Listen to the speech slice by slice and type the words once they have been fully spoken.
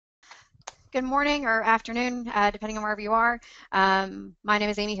good morning or afternoon, depending on wherever you are. My name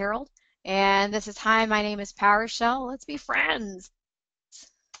is Amy Herald, and this is Hi, my name is PowerShell. Let's be friends.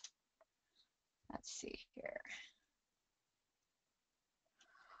 Let's see here.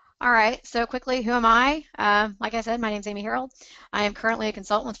 All right, so quickly, who am I? Like I said, my name is Amy Herald. I am currently a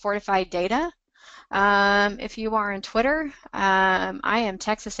consultant with Fortified Data. If you are on Twitter, I am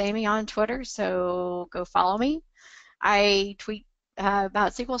Texas Amy on Twitter, so go follow me. I tweet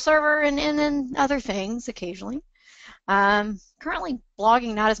about SQL Server and then other things occasionally. Currently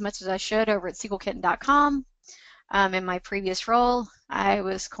blogging not as much as I should over at SQLkitten.com. In my previous role, I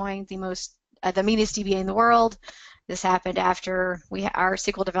was coined the meanest DBA in the world. This happened after our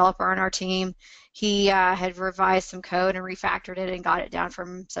SQL developer on our team, he had revised some code and refactored it and got it down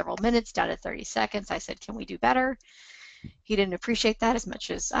from several minutes down to 30 seconds. I said, can we do better? He didn't appreciate that as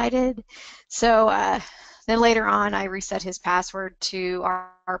much as I did. So then later on, I reset his password to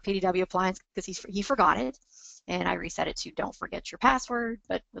our PDW appliance because he forgot it. And I reset it to don't forget your password,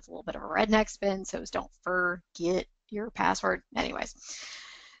 but with a little bit of a redneck spin, so it's don't forget your password. Anyways,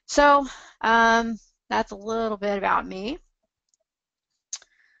 so that's a little bit about me.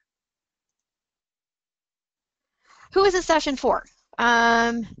 Who is this session for?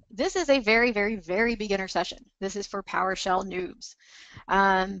 This is a very, very, very beginner session. This is for PowerShell noobs.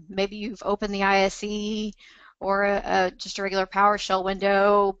 Maybe you've opened the ISE or just a regular PowerShell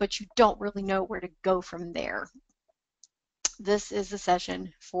window, but you don't really know where to go from there. This is the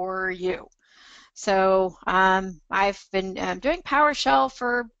session for you. So I've been doing PowerShell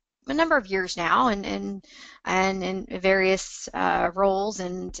for a number of years now, and in various roles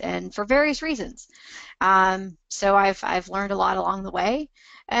and for various reasons. So I've learned a lot along the way,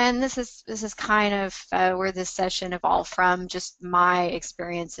 and this is kind of where this session evolved from, just my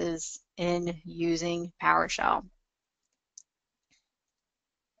experiences in using PowerShell.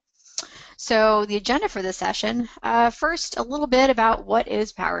 So the agenda for this session, first a little bit about what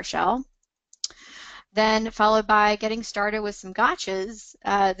is PowerShell, then followed by getting started with some gotchas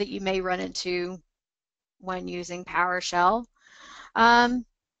that you may run into when using PowerShell.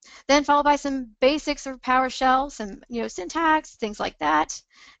 Then followed by some basics of PowerShell, some syntax, things like that,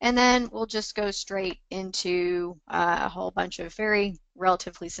 and then we'll just go straight into a whole bunch of very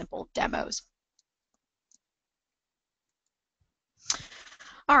relatively simple demos.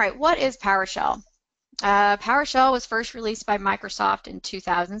 All right, what is PowerShell? PowerShell was first released by Microsoft in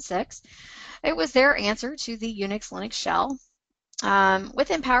 2006. It was their answer to the Unix Linux shell.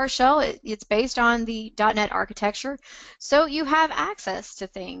 Within PowerShell, it's based on the .NET architecture, so you have access to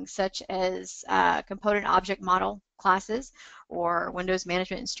things such as component object model classes or Windows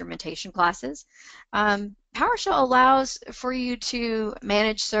Management Instrumentation classes. PowerShell allows for you to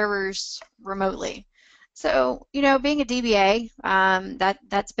manage servers remotely. So, being a DBA,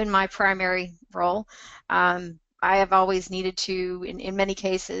 that's been my primary role. I have always needed to, in many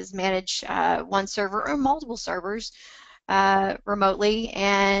cases, manage one server or multiple servers remotely,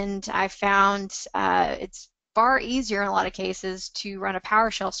 and I found it's far easier in a lot of cases to run a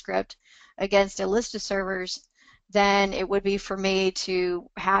PowerShell script against a list of servers than it would be for me to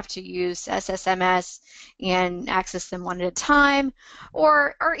have to use SSMS and access them one at a time,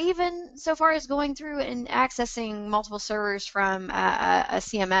 or even so far as going through and accessing multiple servers from a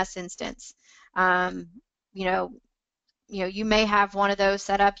CMS instance. You may have one of those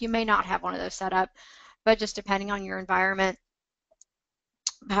set up, you may not have one of those set up, but just depending on your environment,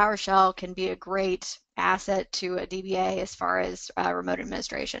 PowerShell can be a great asset to a DBA as far as remote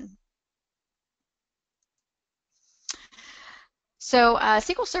administration. So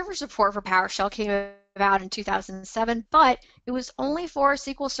SQL Server support for PowerShell came about in 2007, but it was only for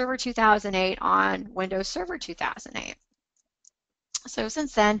SQL Server 2008 on Windows Server 2008. So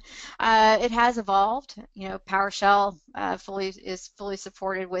since then, it has evolved. PowerShell is fully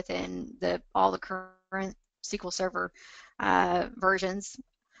supported within all the current SQL Server versions.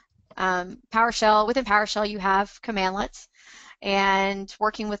 Within PowerShell, you have commandlets, and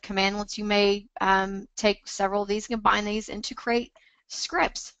working with commandlets, you may take several of these, combine these, and to create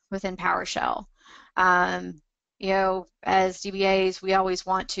scripts within PowerShell. As DBAs, we always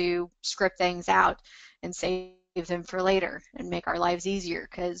want to script things out and save them for later and make our lives easier,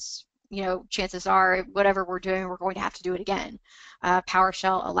 because chances are whatever we're doing, we're going to have to do it again.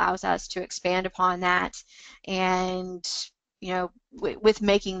 PowerShell allows us to expand upon that, and with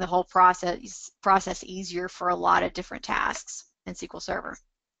making the whole process easier for a lot of different tasks in SQL Server.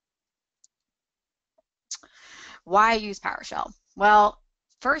 Why use PowerShell? Well,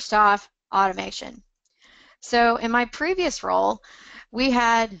 first off, automation. So in my previous role, we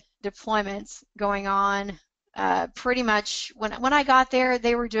had deployments going on pretty much when I got there,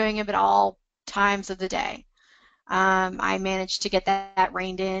 they were doing it all times of the day. I managed to get that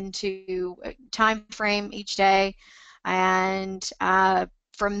reined in to a time frame each day, and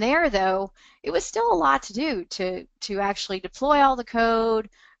from there, though, it was still a lot to do to actually deploy all the code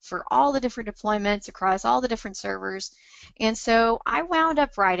for all the different deployments across all the different servers. And so I wound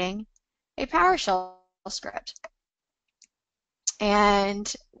up writing a PowerShell script.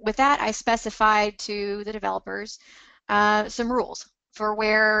 And with that, I specified to the developers some rules for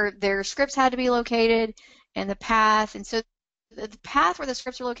where their scripts had to be located and the path. And so the path where the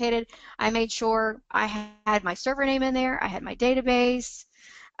scripts were located, I made sure I had my server name in there, I had my database,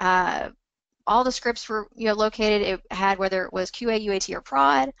 all the scripts were located. It had whether it was QA, UAT, or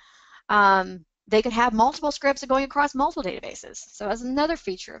prod. They could have multiple scripts going across multiple databases. So that's another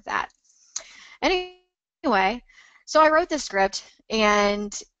feature of that. Anyway, so I wrote this script,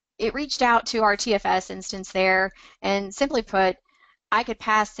 and it reached out to our TFS instance there, and simply put, I could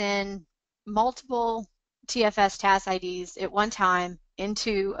pass in multiple TFS task IDs at one time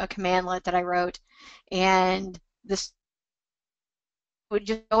into a commandlet that I wrote, and this would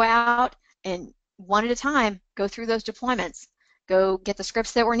just go out and one at a time go through those deployments, go get the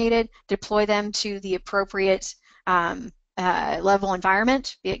scripts that were needed, deploy them to the appropriate level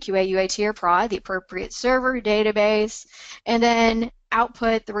environment, be it QA, UAT, or prod, the appropriate server, database, and then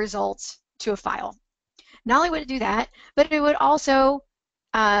output the results to a file. Not only would it do that, but it would also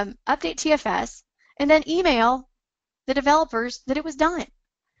update TFS and then email the developers that it was done.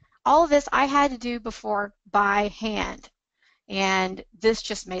 All of this I had to do before by hand, and this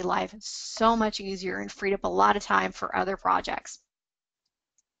just made life so much easier and freed up a lot of time for other projects.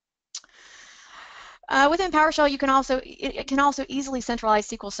 Within PowerShell, it can also easily centralize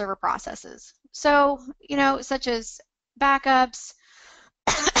SQL Server processes. So, such as backups,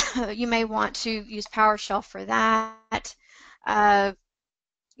 you may want to use PowerShell for that.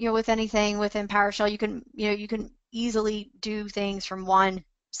 With anything within PowerShell, you can easily do things from one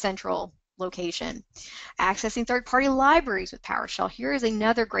central location. Accessing third-party libraries with PowerShell, here is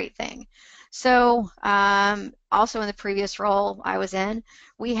another great thing. So, also in the previous role I was in,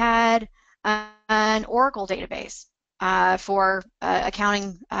 we had an Oracle database for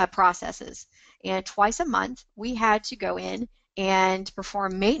accounting processes, and twice a month we had to go in and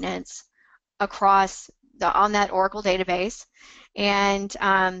perform maintenance across on that Oracle database. And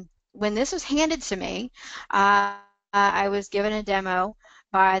when this was handed to me, I was given a demo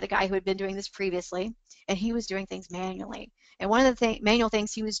by the guy who had been doing this previously, and he was doing things manually. And one of the manual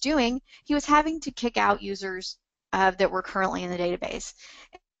things he was doing, he was having to kick out users that were currently in the database.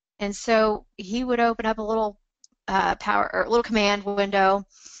 And so he would open up a little little command window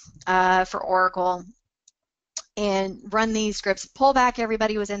for Oracle and run these scripts, pull back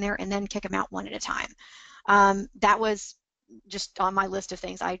everybody who was in there, and then kick them out one at a time. That was just on my list of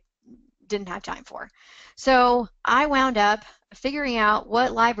things I didn't have time for. So I wound up figuring out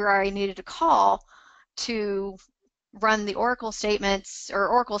what library I needed to call to run the Oracle statements or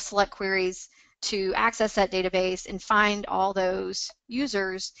Oracle select queries to access that database and find all those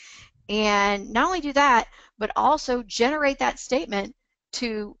users, and not only do that, but also generate that statement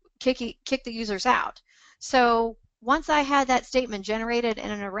to kick the users out. So once I had that statement generated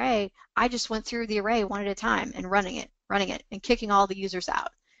in an array, I just went through the array one at a time and running it, and kicking all the users out.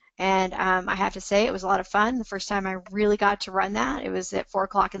 And I have to say, it was a lot of fun. The first time I really got to run that, it was at 4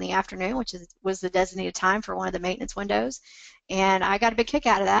 o'clock in the afternoon, which was the designated time for one of the maintenance windows. And I got a big kick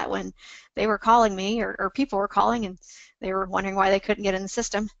out of that when they were calling me, or people were calling, and they were wondering why they couldn't get in the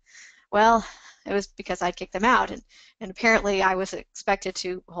system. Well, it was because I'd kicked them out, and apparently I was expected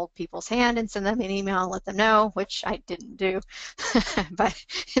to hold people's hand and send them an email and let them know, which I didn't do, but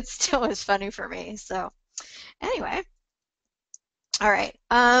it still was funny for me. So anyway. All right,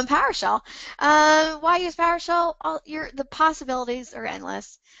 PowerShell. Why use PowerShell? The possibilities are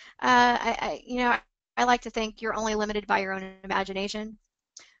endless. I like to think you're only limited by your own imagination.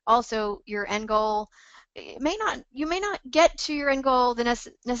 Also, your end goal, you may not get to your end goal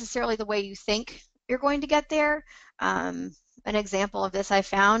necessarily the way you think you're going to get there. An example of this I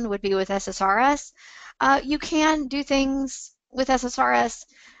found would be with SSRS. You can do things with SSRS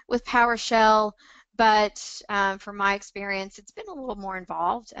with PowerShell, but from my experience, it's been a little more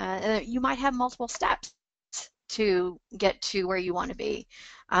involved. You might have multiple steps to get to where you want to be.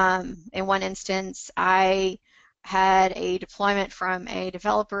 In one instance, I had a deployment from a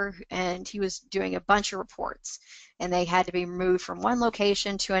developer, and he was doing a bunch of reports, and they had to be moved from one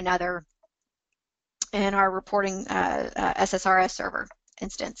location to another in our reporting SSRS server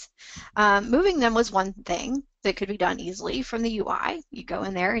instance. Moving them was one thing that could be done easily from the UI. You go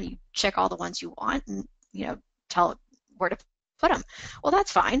in there and you check all the ones you want, and tell it where to put them. Well,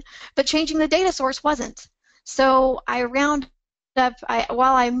 that's fine, but changing the data source wasn't. So I round up,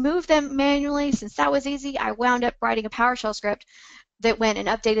 while I moved them manually, since that was easy, I wound up writing a PowerShell script that went and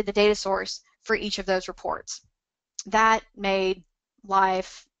updated the data source for each of those reports. That made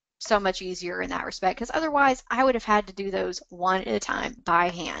life so much easier in that respect, because otherwise I would have had to do those one at a time by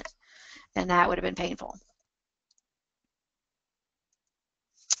hand, and that would have been painful.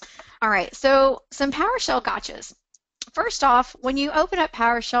 All right, so some PowerShell gotchas. First off, when you open up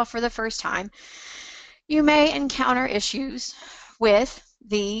PowerShell for the first time, you may encounter issues with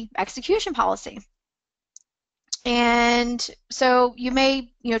the execution policy. And so you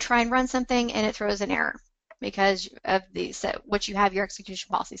may, try and run something and it throws an error because of what you have your execution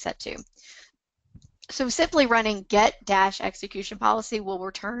policy set to. So simply running get-execution policy will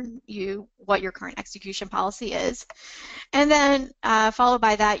return you what your current execution policy is. And then followed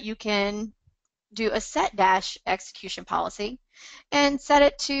by that, you can do a set-execution policy and set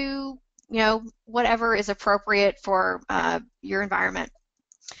it to, whatever is appropriate for your environment.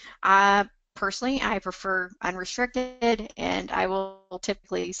 Personally, I prefer unrestricted, and I will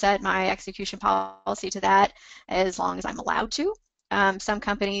typically set my execution policy to that as long as I'm allowed to. Some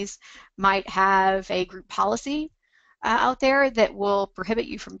companies might have a group policy out there that will prohibit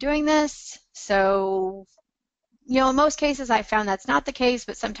you from doing this. So, in most cases, I found that's not the case,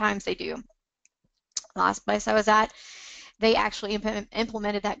 but sometimes they do. The last place I was at, they actually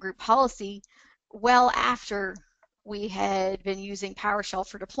implemented that group policy well after we had been using PowerShell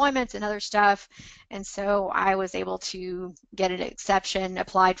for deployments and other stuff, and so I was able to get an exception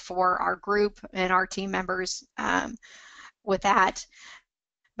applied for our group and our team members with that.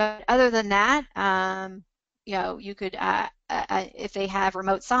 But other than that, you could, if they have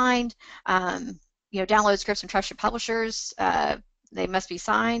remote signed, download scripts from trusted publishers, they must be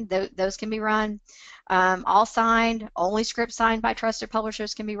signed, those can be run. All signed, only scripts signed by trusted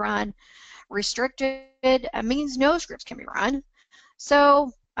publishers can be run. Restricted means no scripts can be run.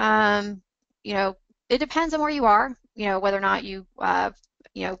 So, it depends on where you are, whether or not you,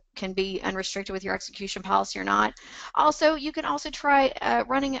 can be unrestricted with your execution policy or not. Also, you can also try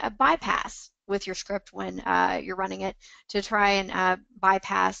running a bypass with your script when you're running it to try and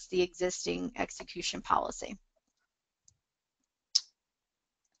bypass the existing execution policy.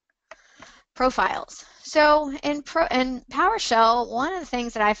 Profiles. So in PowerShell, one of the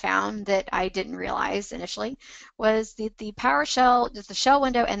things that I found that I didn't realize initially was that the PowerShell, the shell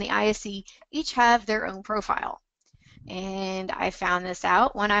window and the ISE each have their own profile. And I found this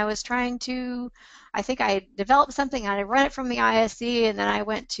out when I was trying to, I think I developed something and I run it from the ISE, and then I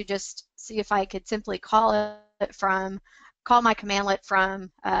went to just see if I could simply call my commandlet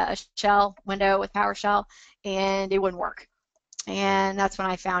from a shell window with PowerShell, and it wouldn't work. And that's when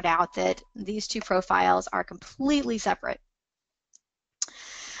I found out that these two profiles are completely separate.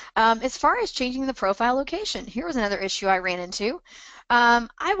 As far as changing the profile location, here was another issue I ran into.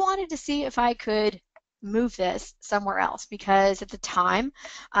 I wanted to see if I could move this somewhere else, because at the time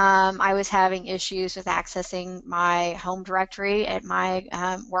I was having issues with accessing my home directory at my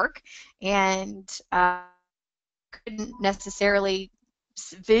work, and couldn't necessarily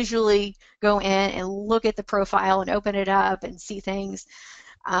visually go in and look at the profile and open it up and see things.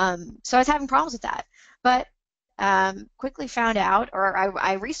 So I was having problems with that, but quickly found out, or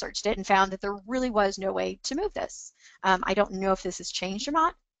I researched it and found that there really was no way to move this. I don't know if this has changed or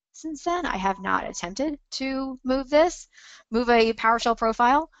not since then. I have not attempted to move a PowerShell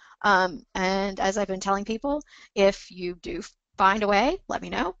profile, and as I've been telling people, if you do find a way, let me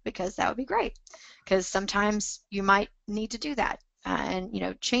know, because that would be great, because sometimes you might need to do that and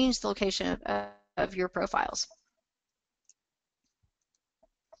change the location of your profiles.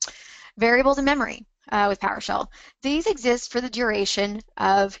 Variables in memory with PowerShell. These exist for the duration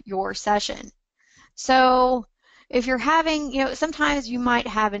of your session. So if you're having, sometimes you might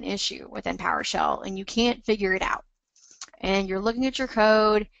have an issue within PowerShell and you can't figure it out, and you're looking at your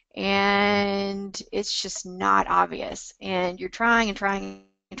code and it's just not obvious, and you're trying and trying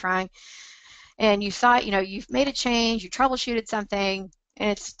and trying, and you thought, you've made a change, you troubleshooted something, and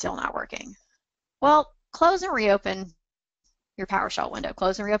it's still not working. Well, close and reopen your PowerShell window.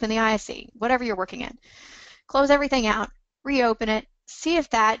 Close and reopen the ISE, whatever you're working in. Close everything out, reopen it, see if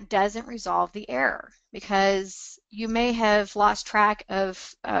that doesn't resolve the error, because you may have lost track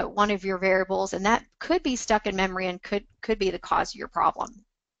of one of your variables, and that could be stuck in memory and could be the cause of your problem.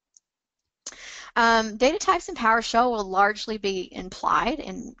 Data types in PowerShell will largely be implied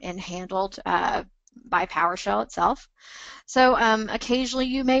and handled by PowerShell itself. So occasionally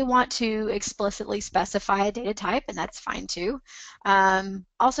you may want to explicitly specify a data type, and that's fine too.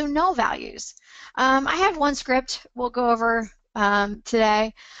 Also null values. I have one script we'll go over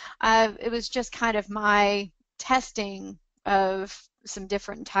today. It was just kind of my testing of some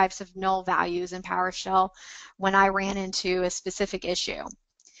different types of null values in PowerShell when I ran into a specific issue.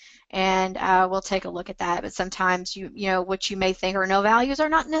 And we'll take a look at that. But sometimes you know what you may think are null values are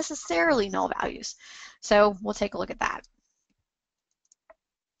not necessarily null values. So we'll take a look at that.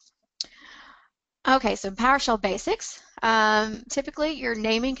 Okay, so PowerShell basics. Typically, your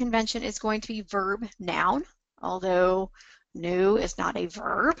naming convention is going to be verb noun, although new is not a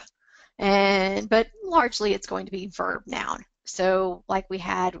verb, but largely it's going to be verb noun. So like we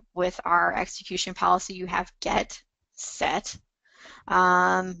had with our execution policy, you have get, set,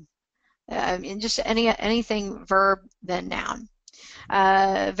 and just anything verb then noun.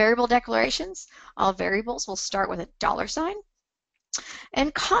 Variable declarations, all variables will start with a $sign.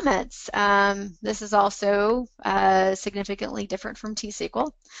 And comments, this is also significantly different from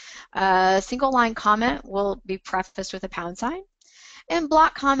T-SQL. Single line comment will be prefaced with a $sign. And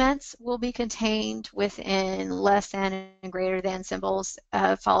block comments will be contained within less than and greater than symbols,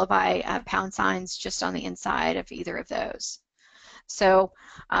 followed by $signs just on the inside of either of those. So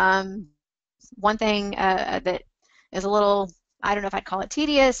one thing that is a little, I don't know if I'd call it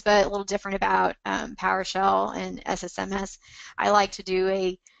tedious, but a little different about PowerShell and SSMS, I like to do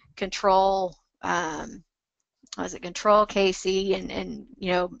a control, control KC and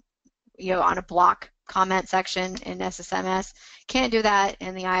you know on a block comment section in SSMS. Can't do that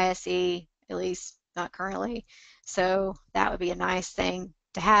in the ISE, at least not currently. So that would be a nice thing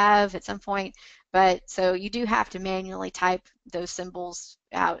to have at some point. But so you do have to manually type those symbols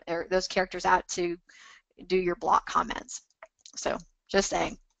out or those characters out to do your block comments. So just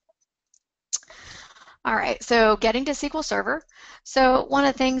saying. All right, so getting to SQL Server. So one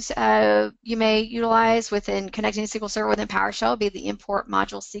of the things you may utilize within connecting to SQL Server within PowerShell will be the import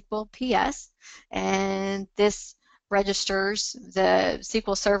module SQL PS, and this registers the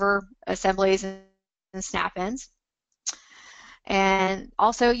SQL Server assemblies and snap-ins. And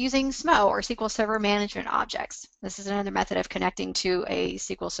also using SMO, or SQL Server Management Objects. This is another method of connecting to a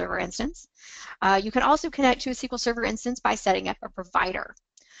SQL Server instance. You can also connect to a SQL Server instance by setting up a provider.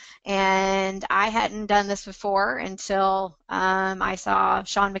 And I hadn't done this before until I saw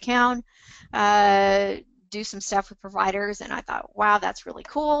Sean McCown do some stuff with providers, and I thought, wow, that's really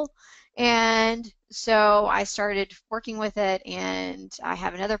cool. And so I started working with it, and I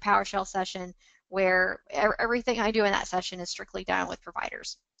have another PowerShell session where everything I do in that session is strictly done with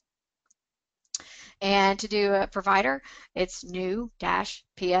providers. And to do a provider, it's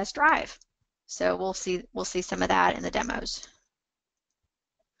new-ps drive. So we'll see some of that in the demos.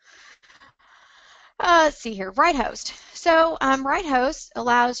 Let's see here, write host. So write host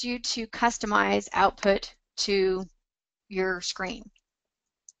allows you to customize output to your screen.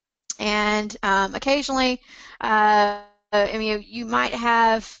 And occasionally, I mean, you might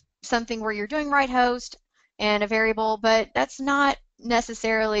have something where you're doing write host and a variable, but that's not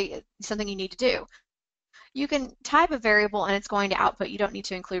necessarily something you need to do. You can type a variable and it's going to output. You don't need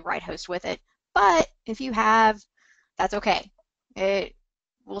to include write host with it. But if you have, that's okay. It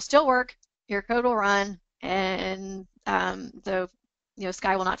will still work. Your code will run, and the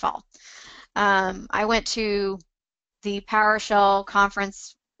sky will not fall. I went to the PowerShell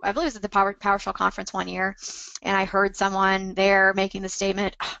conference. I believe it was at the PowerShell conference one year, and I heard someone there making the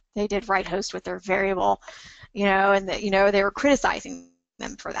statement, oh, they did write host with their variable, and they were criticizing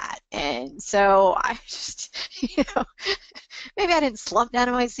them for that. And so I just, maybe I didn't slump down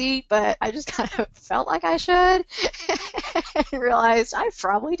in my seat, but I just kind of felt like I should and realized I've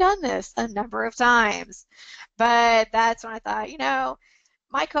probably done this a number of times. But that's when I thought,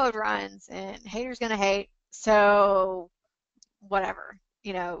 my code runs and haters gonna hate, so whatever.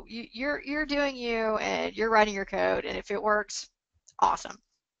 You're doing you and you're writing your code, and if it works, awesome.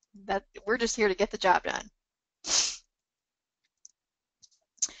 That we're just here to get the job done.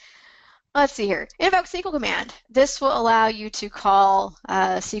 Let's see here. Invoke SQL command. This will allow you to call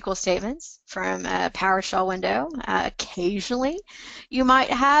SQL statements from a PowerShell window. Occasionally, you might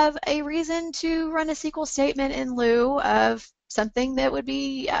have a reason to run a SQL statement in lieu of something that would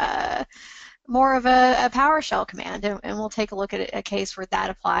be more of a PowerShell command, and we'll take a look at a case where that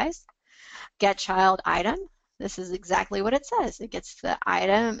applies. Get child item. This is exactly what it says. It gets the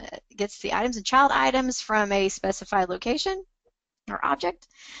item, gets the items and child items from a specified location or object.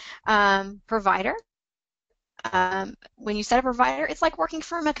 Provider. When you set a provider, it's like working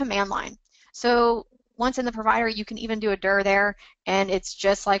from a command line. So once in the provider, you can even do a dir there, and it's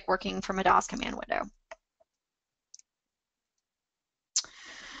just like working from a DOS command window.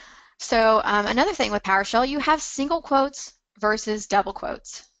 So another thing with PowerShell, you have single quotes versus double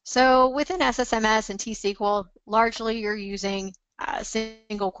quotes. So within SSMS and T-SQL, largely you're using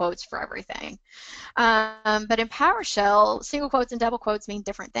single quotes for everything. But in PowerShell, single quotes and double quotes mean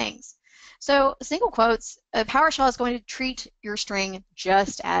different things. So single quotes, PowerShell is going to treat your string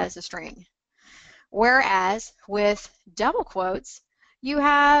just as a string. Whereas with double quotes, you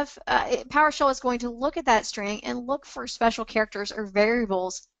have, PowerShell is going to look at that string and look for special characters or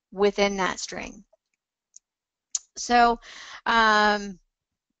variables within that string. So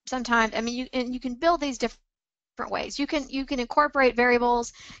sometimes, I mean, you can build these different ways. You can incorporate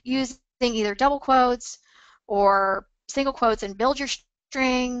variables using either double quotes or single quotes and build your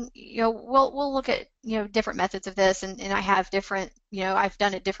string. You know, we'll look at, you know, different methods of this, and I have different, you know, I've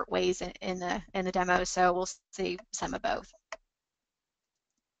done it different ways in the demo, so we'll see some of both.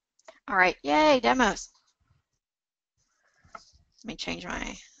 All right, yay, demos. Let me change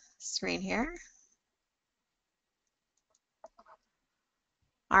my screen here.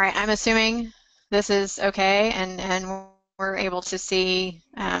 All right, I'm assuming this is okay, and we're able to see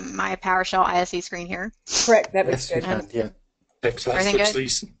my PowerShell ISE screen here. Correct, that looks good. Can, yeah. Text size Everything looks good?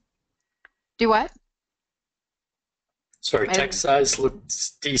 decent. Do what? Sorry, text size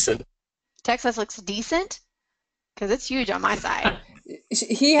looks decent. Text size looks decent? Because it's huge on my side.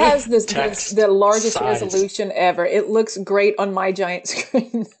 He has the largest size. resolution ever. It looks great on my giant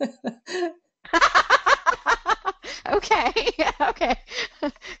screen. Okay, okay.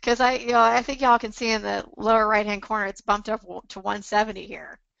 Because I think y'all can see in the lower right-hand corner, it's bumped up to 170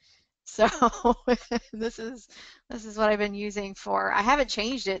 here. So this is what I've been using for. I haven't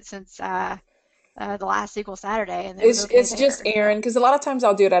changed it since the last SQL Saturday, and it was okay It's just there. Aaron, because a lot of times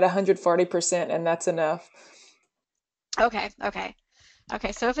I'll do it at 140%, and that's enough. Okay, okay.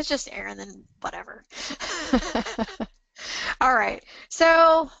 Okay, so if it's just Aaron, then whatever. All right,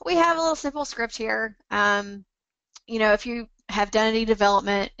 so we have a little simple script here. You know, if you have done any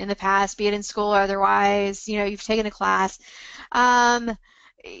development in the past, be it in school or otherwise, you know, you've taken a class,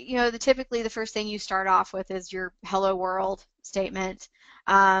 you know, typically the first thing you start off with is your hello world statement.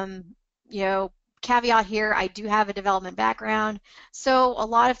 You know, caveat here, I do have a development background, so a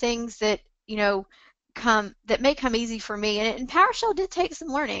lot of things that, you know, may come easy for me, and PowerShell did take some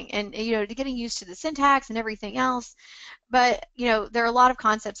learning and, you know, to getting used to the syntax and everything else. But, you know, there are a lot of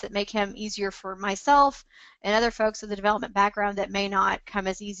concepts that make him easier for myself and other folks with a development background that may not come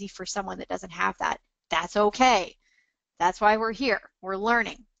as easy for someone that doesn't have that. That's okay. That's why we're here. We're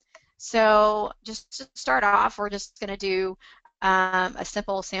learning. So just to start off, we're just going to do a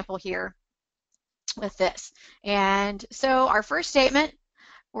simple sample here with this. And so our first statement,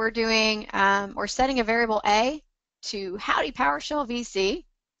 we're setting a variable A to howdy PowerShell VC.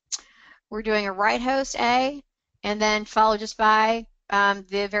 We're doing a write host A, and then followed just by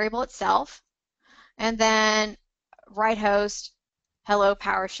the variable itself, and then write host hello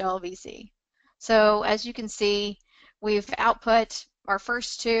PowerShell VC. So as you can see, we've output our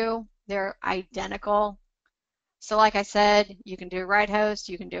first two. They're identical. So like I said, you can do write host,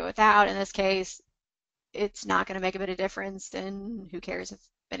 you can do it without. In this case, it's not going to make a bit of difference, and who cares if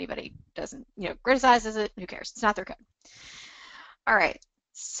anybody doesn't, you know, criticizes it, who cares? It's not their code. All right,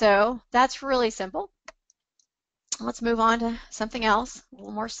 so that's really simple. Let's move on to something else, a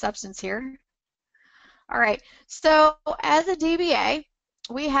little more substance here. All right, so as a DBA,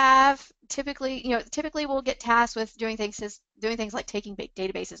 we have typically we'll get tasked with doing things like taking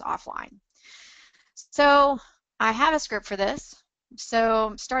databases offline. So I have a script for this. So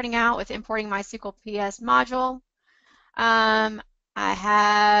I'm starting out with importing my SQL PS module. I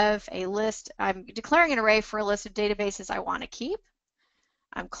have a list. I'm declaring an array for a list of databases I want to keep.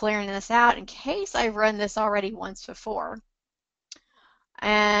 I'm clearing this out in case I've run this already once before.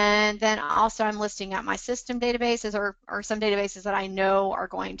 And then also I'm listing out my system databases or some databases that I know are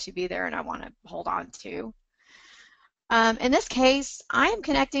going to be there and I want to hold on to. In this case, I am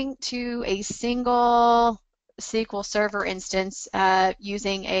connecting to a single SQL Server instance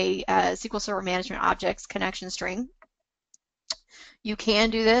using a SQL Server Management Objects connection string. You can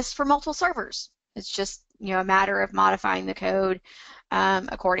do this for multiple servers. It's just, you know, a matter of modifying the code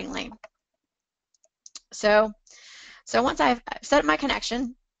accordingly. So once I've set up my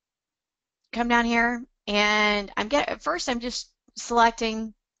connection, come down here and first I'm just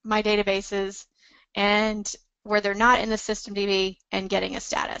selecting my databases and where they're not in the system DB and getting a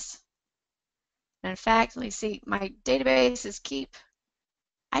status. And in fact, let me see, my database is keep.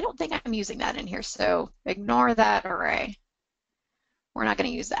 I don't think I'm using that in here, so ignore that array. We're not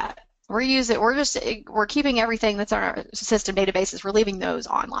going to use that. We're keeping everything that's on our system databases. We're leaving those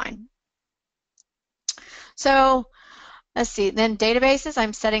online. So let's see, then databases,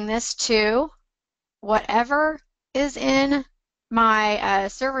 I'm setting this to whatever is in my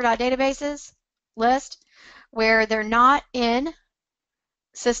server.databases list where they're not in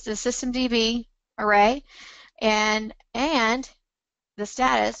the systemdb array, and the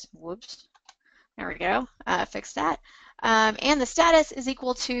status, whoops, there we go, fix that, and the status is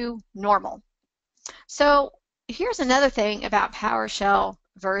equal to normal. So here's another thing about PowerShell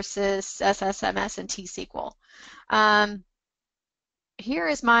versus SSMS and T-SQL. Here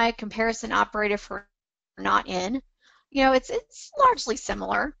is my comparison operator for not in. You know, it's largely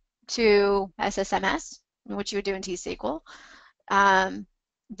similar to SSMS, which you would do in T-SQL.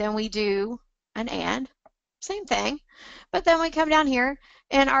 Then we do an and, same thing. But then we come down here,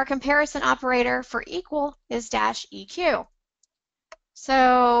 and our comparison operator for equal is -eq.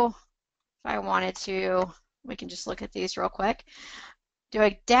 So if I wanted to, we can just look at these real quick. Do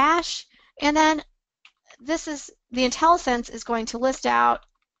a dash, and then this is, the IntelliSense is going to list out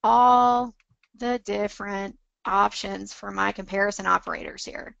all the different options for my comparison operators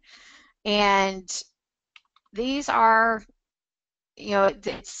here. And these are, you know,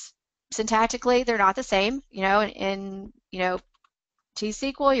 it's syntactically, they're not the same. You know, in you know,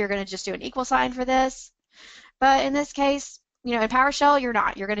 T-SQL, you're going to just do an equal sign for this. But in this case, you know, in PowerShell, you're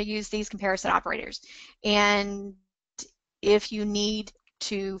not. You're going to use these comparison operators. And if you need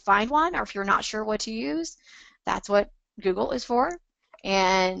to find one, or if you're not sure what to use, that's what Google is for.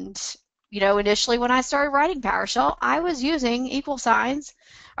 And, you know, initially when I started writing PowerShell, I was using equal signs,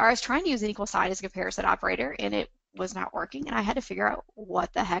 or I was trying to use an equal sign as a comparison operator, and it was not working, and I had to figure out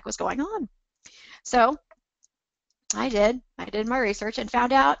what the heck was going on. So I did my research and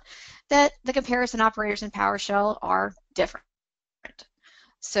found out that the comparison operators in PowerShell are different.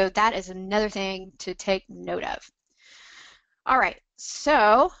 So that is another thing to take note of. All right,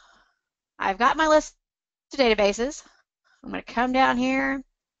 so I've got my list of databases. I'm going to come down here,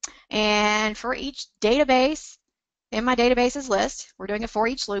 and for each database in my databases list, we're doing a for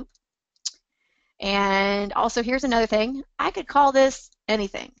each loop. And also, here's another thing. I could call this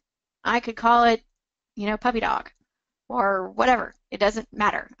anything. I could call it, you know, puppy dog or whatever. It doesn't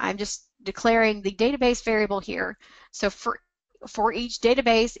matter. I'm just declaring the database variable here. So for each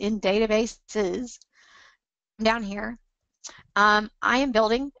database in databases down here, I am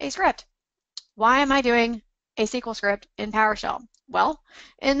building a script. Why am I doing a SQL script in PowerShell? Well,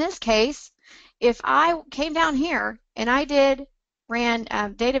 in this case, if I came down here and I ran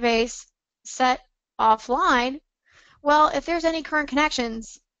database set offline, well, if there's any current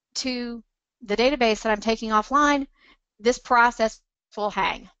connections to the database that I'm taking offline, this process will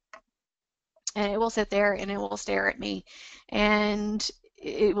hang. And it will sit there and it will stare at me and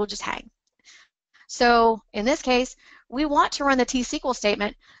it will just hang. So in this case, we want to run the T-SQL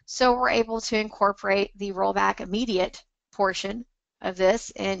statement, so we're able to incorporate the rollback immediate portion of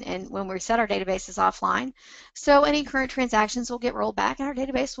this and when we set our databases offline. So any current transactions will get rolled back and our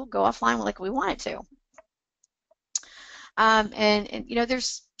database will go offline like we want it to. And you know,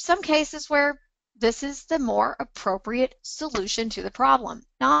 there's some cases where this is the more appropriate solution to the problem.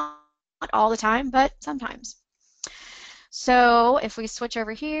 Not all the time, but sometimes. So if we switch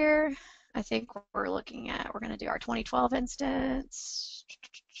over here, I think we're going to do our 2012 instance.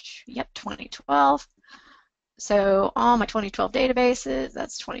 Yep, 2012. So all my 2012 databases,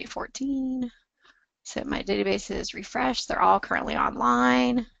 that's 2014. So my databases refresh, they're all currently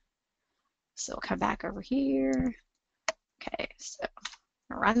online. So we'll come back over here. Okay, so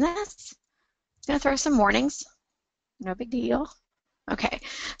I'll run this. It's going to throw some warnings. No big deal. Okay,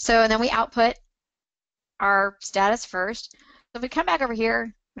 so and then we output our status first. So if we come back over here,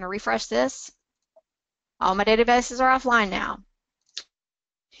 I'm going to refresh this. All my databases are offline now.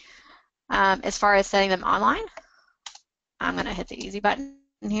 As far as setting them online, I'm going to hit the easy button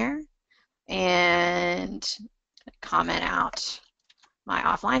here and comment out my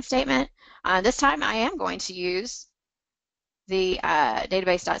offline statement. This time I am going to use the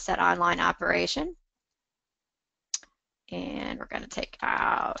database.setOnline operation. And we're going to take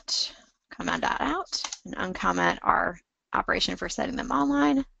out command.out and uncomment our operation for setting them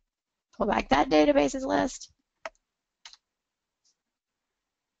online. Pull back that databases list.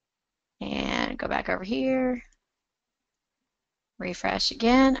 And go back over here. Refresh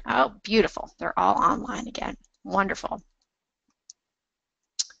again. Oh, beautiful. They're all online again. Wonderful.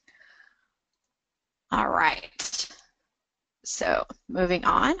 All right. So moving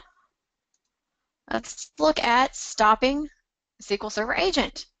on. Let's look at stopping SQL Server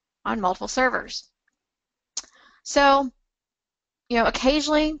agent on multiple servers. So, you know,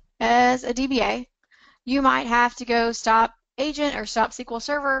 occasionally as a DBA, you might have to go stop agent or stop SQL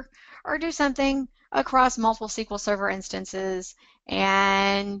Server or do something across multiple SQL Server instances,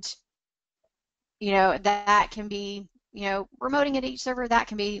 and you know that can be remoting at each server, that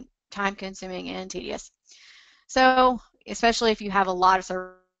can be time consuming and tedious. So especially if you have a lot of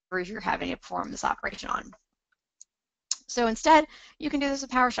servers you're having to perform this operation on. So instead, you can do this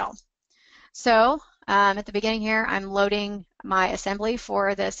with PowerShell. So at the beginning here, I'm loading my assembly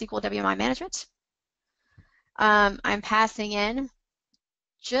for the SQL WMI management. I'm passing in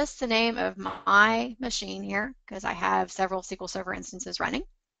just the name of my machine here because I have several SQL Server instances running,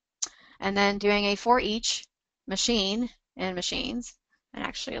 and then doing a for each machine and machines. And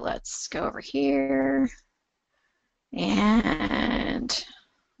actually, let's go over here and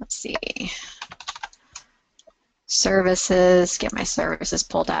let's see, services, get my services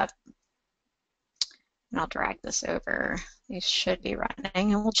pulled up. And I'll drag this over. These should be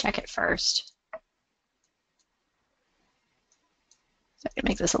running, and we'll check it first. So I can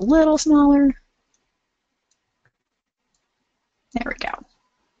make this a little smaller. There we go. All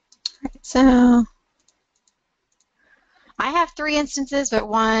right, so I have 3 instances, but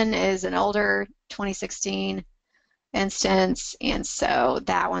one is an older 2016 instance, and so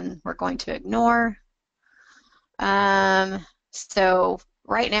that one we're going to ignore. So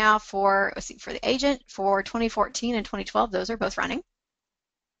right now for the agent for 2014 and 2012, those are both running.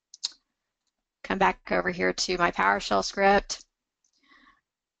 Come back over here to my PowerShell script.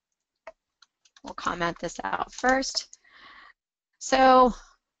 We'll comment this out first. So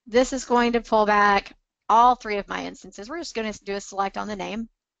this is going to pull back all 3 of my instances. We're just going to do a select on the name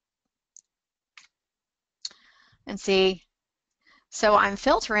and see. So I'm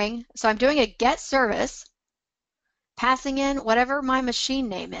filtering. So I'm doing a get service, passing in whatever my machine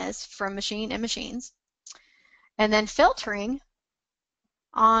name is from machine and machines, and then filtering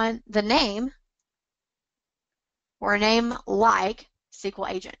on the name or a name like SQL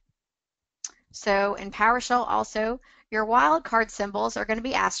agent. So in PowerShell also, your wildcard symbols are going to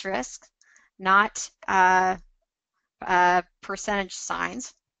be asterisks, not percentage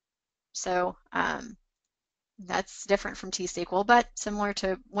signs. So that's different from T-SQL, but similar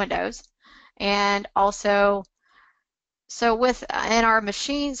to Windows. And also, so in our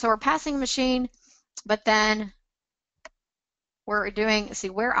machine, so we're passing machine, but then we're doing,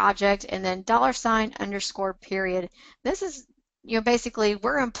 where object, and then $__. This is, basically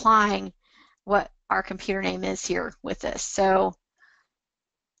we're implying what our computer name is here with this. So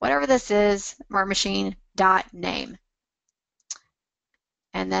whatever this is, our machine dot name,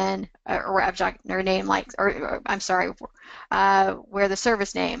 and then or object or name like, or I'm sorry, where the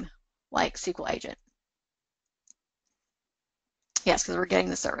service name like SQL agent. Yes, because we're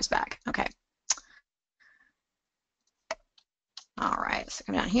getting the service back. Okay. All right, so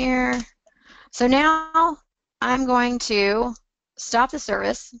come down here. So now I'm going to stop the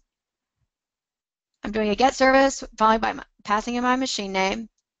service. I'm doing a get service followed by passing in my machine name.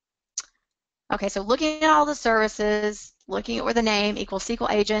 Okay, so looking at all the services, looking at where the name equals SQL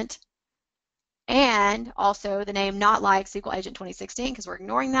agent, and also the name not like SQL agent 2016 because we're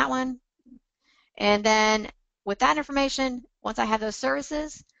ignoring that one. And then with that information, once I have those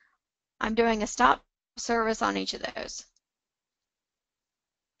services, I'm doing a stop service on each of those.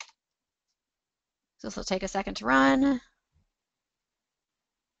 So this will take a second to run.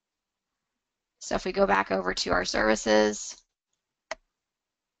 So if we go back over to our services,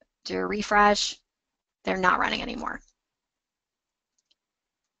 do a refresh, they're not running anymore.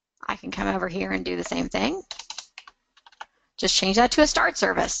 I can come over here and do the same thing. Just change that to a start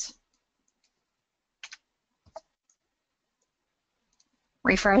service.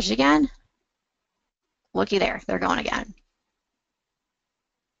 Refresh again. Looky there, they're going again.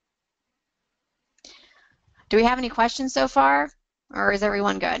 Do we have any questions so far, or is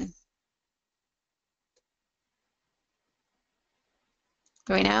everyone good?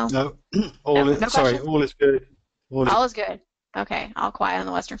 Do we know? No, all is good. All is good. Okay, all quiet on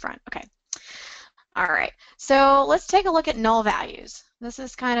the Western Front. Okay. All right, so let's take a look at null values. This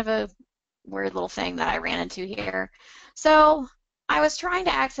is kind of a weird little thing that I ran into here. So I was trying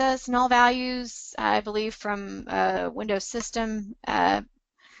to access null values, I believe, from Windows system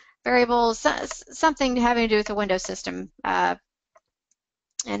variables, something having to do with the Windows system, and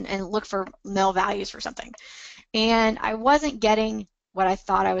look for null values for something. And I wasn't getting what I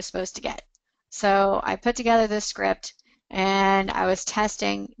thought I was supposed to get. So I put together this script and I was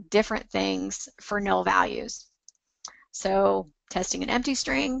testing different things for null values. So testing an empty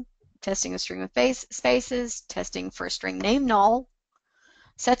string, testing a string with spaces, testing for a string named null,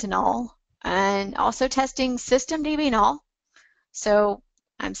 set to null, and also testing systemdb null. So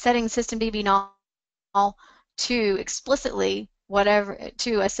I'm setting systemdb null to explicitly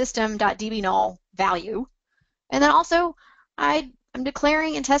to a system.db null value. And then also I'm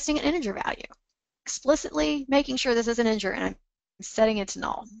declaring and testing an integer value. explicitly making sure this is an integer, and I'm setting it to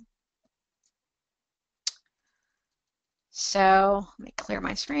null. So let me clear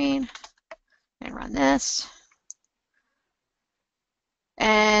my screen and run this.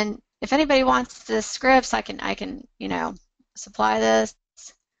 And if anybody wants the scripts, I can supply this.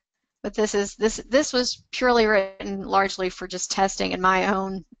 But this was purely written largely for just testing in my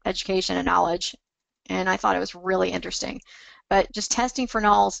own education and knowledge, and I thought it was really interesting. But just testing for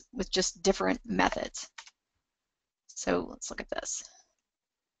nulls with just different methods. So let's look at this.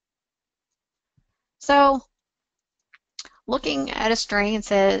 So looking at a string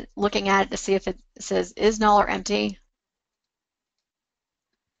and looking at it to see if it says is null or empty.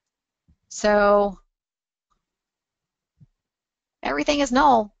 So everything is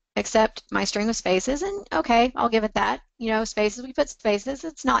null except my string with spaces, and okay, I'll give it that. Spaces, we put spaces,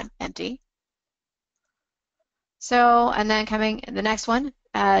 it's not empty. So, and then coming the next one,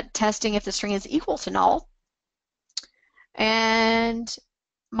 testing if the string is equal to null. And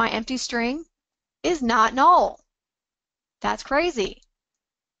my empty string is not null. That's crazy,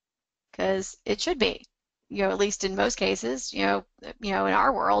 because it should be. At least in most cases, in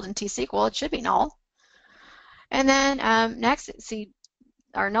our world in T-SQL, it should be null. And then next, see,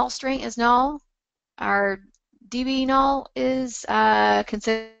 our null string is null. Our DB null is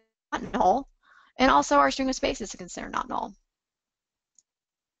considered not null. And also our string with spaces is considered not null.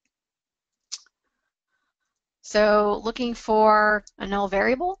 So looking for a null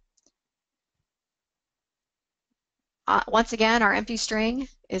variable. Once again, our empty string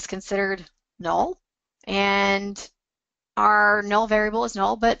is considered null. And our null variable is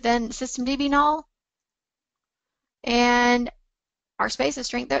null, but then systemdb null and our spaces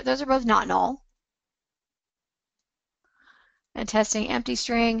string, those are both not null. And testing empty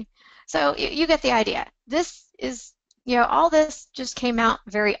string. So you get the idea. This is, all this just came out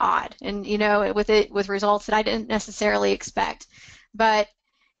very odd, and with results that I didn't necessarily expect. But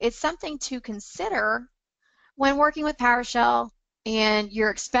it's something to consider when working with PowerShell and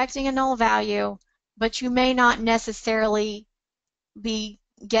you're expecting a null value, but you may not necessarily be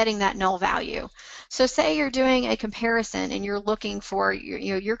getting that null value. So say you're doing a comparison and you're looking for,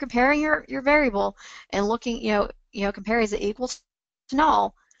 you're comparing your variable and looking, compare is it equal to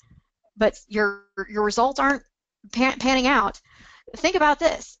null, but your results aren't panning out. Think about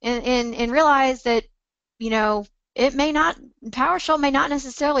this and realize that, it may not, PowerShell may not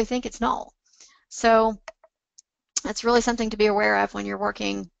necessarily think it's null. So that's really something to be aware of when you're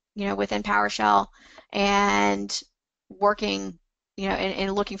working, within PowerShell and working,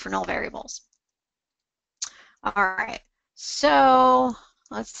 and looking for null variables. All right, so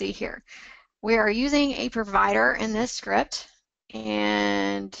let's see here. We are using a provider in this script,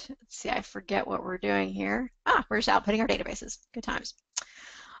 and let's see, I forget what we're doing here. We're just outputting our databases. Good times.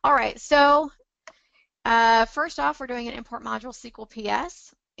 All right, so first off, we're doing an import module SQL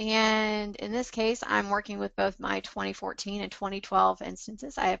PS, and in this case, I'm working with both my 2014 and 2012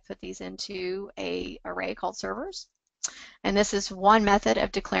 instances. I have put these into an array called servers. And this is one method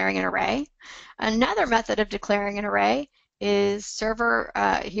of declaring an array. Another method of declaring an array is server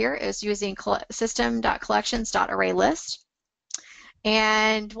here is using system.collections.ArrayList.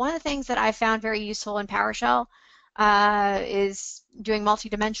 And one of the things that I found very useful in PowerShell is doing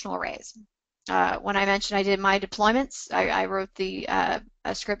multi-dimensional arrays. When I mentioned I did my deployments, I wrote a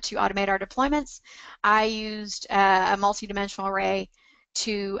script to automate our deployments. I used a multi-dimensional array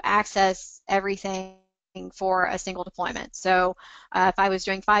to access everything for a single deployment. So if I was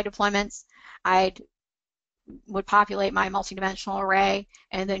doing 5 deployments, I would populate my multi-dimensional array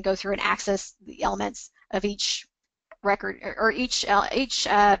and then go through and access the elements of each record or each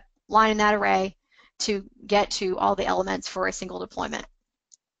line in that array to get to all the elements for a single deployment.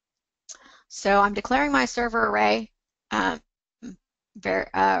 So I'm declaring my server array array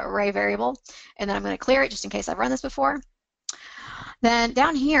variable, and then I'm going to clear it just in case I've run this before. Then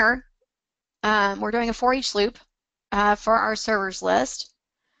down here, we're doing a for each loop for our servers list.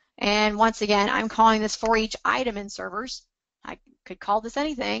 And once again, I'm calling this for each item in servers. I could call this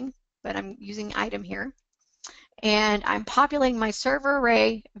anything, but I'm using item here. And I'm populating my server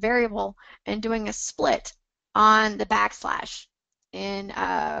array variable and doing a split on the backslash in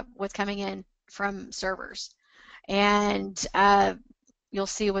what's coming in from servers. And you'll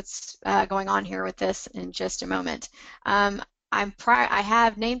see what's going on here with this in just a moment. I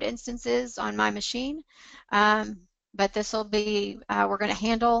have named instances on my machine, but this will be, we're going to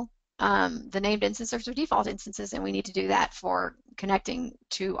handle the named instances or default instances, and we need to do that for connecting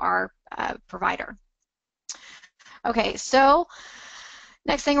to our provider. Okay, so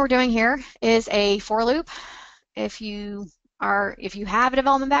next thing we're doing here is a for loop. If you if you have a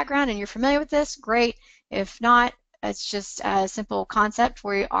development background and you're familiar with this, great. If not, it's just a simple concept.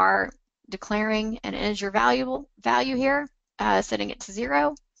 We are declaring an integer value here, setting it to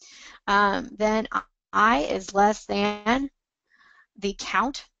 0. Then I is less than the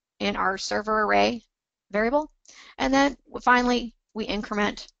count in our server array variable. And then finally, we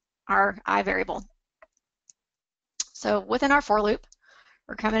increment our I variable. So within our for loop,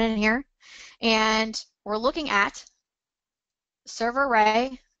 we're coming in here and we're looking at server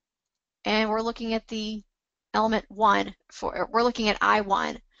array, and we're looking at the element 1. We're looking at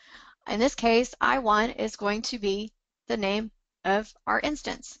I1. In this case, I1 is going to be the name of our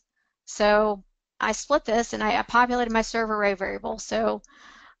instance. So I split this and I populated my server array variable. So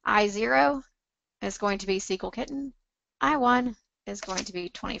I0 is going to be SQL Kitten. I1 is going to be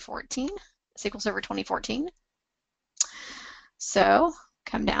 2014, SQL Server 2014. So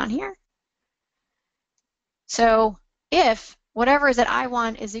come down here. So if whatever is at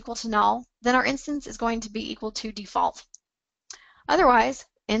I1 is equal to null, then our instance is going to be equal to default. Otherwise,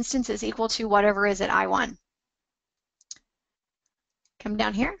 instance is equal to whatever is at I1. Come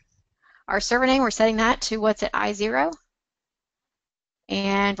down here. Our server name, we're setting that to what's at I0.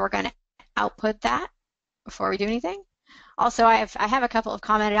 And we're going to output that before we do anything. Also, I have a couple of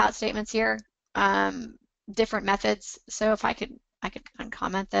commented out statements here, different methods. So if I could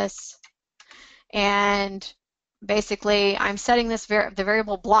uncomment this. And basically, I'm setting this the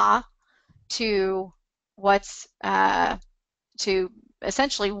variable blah to what's to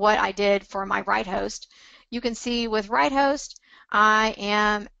essentially what I did for my write host. You can see with write host, I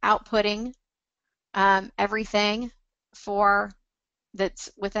am outputting everything for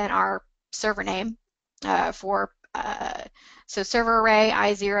that's within our server name so server array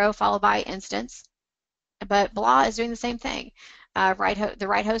I0 followed by instance. But blah is doing the same thing. The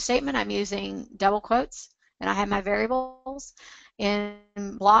write host statement, I'm using double quotes, and I have my variables. In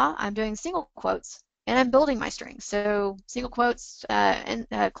blah, I'm doing single quotes, and I'm building my strings. So single quotes and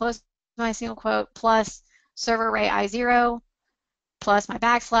close my single quote plus server array I0 plus my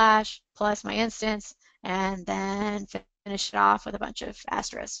backslash plus my instance, and then finish it off with a bunch of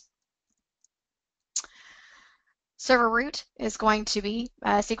asterisks. Server root is going to be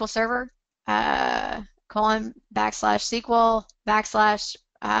SQL Server colon backslash SQL backslash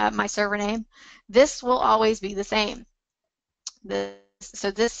my server name. This will always be the same.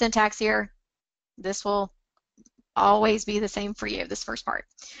 So this syntax here, this will always be the same for you, this first part.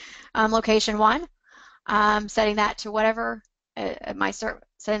 Location 1, setting that to whatever,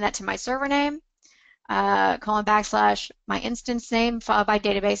 setting that to my server name, colon backslash my instance name followed by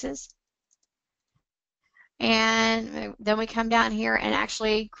databases. And then we come down here and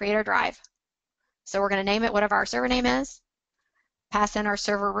actually create our drive. So we're going to name it whatever our server name is, pass in our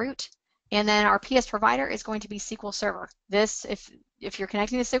server root, and then our PS provider is going to be SQL Server. This, if you're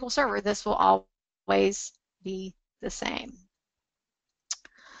connecting to SQL Server, this will always be the same.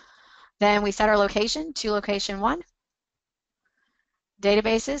 Then we set our location to location 1.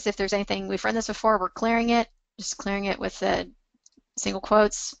 Databases, if there's anything, we've run this before, we're clearing it, just clearing it with the single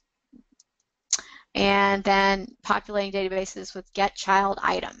quotes. And then populating databases with get child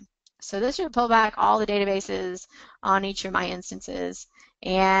item. So this should pull back all the databases on each of my instances.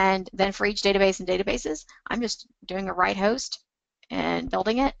 And then for each database and databases, I'm just doing a write host and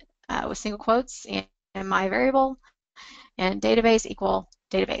building it with single quotes and my variable and database equal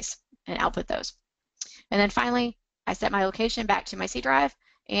database and output those. And then finally, I set my location back to my C drive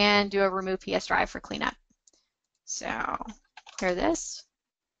and do a remove PS drive for cleanup. So clear this.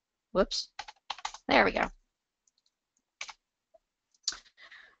 Whoops. There we go.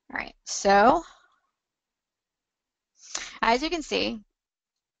 All right, so as you can see,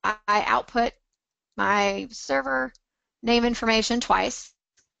 I output my server name information twice.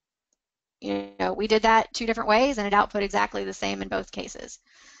 You know, we did that 2 different ways and it output exactly the same in both cases.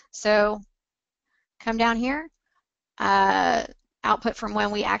 So come down here, output from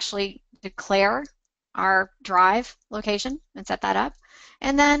when we actually declare our drive location and set that up.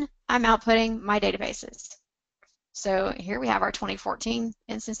 And then I'm outputting my databases. So here we have our 2014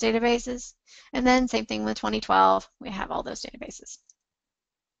 instance databases, and then same thing with 2012, we have all those databases.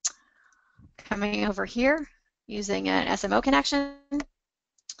 Coming over here, using an SMO connection,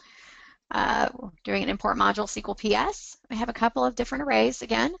 doing an import module SQL PS. We have a couple of different arrays,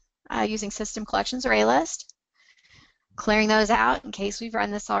 again, using system collections array list, clearing those out in case we've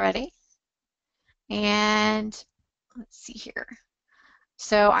run this already. And let's see here.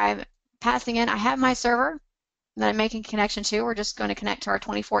 So I'm passing in, I have my server that I'm making a connection to. We're just going to connect to our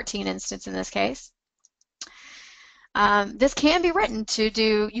 2014 instance in this case. This can be written to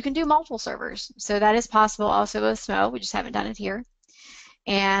do, you can do multiple servers. So that is possible also with SMO. We just haven't done it here.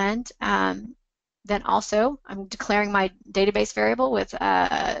 And then also I'm declaring my database variable with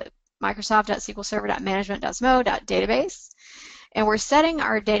Microsoft.SQLServer.management.smo.database. And we're setting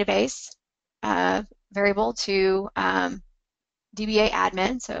our database variable to DBA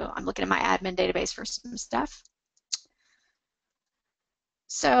admin. So I'm looking at my admin database for some stuff.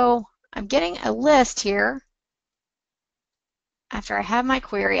 So I'm getting a list here. After I have my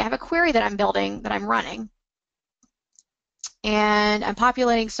query, I have a query that I'm building, that I'm running, and I'm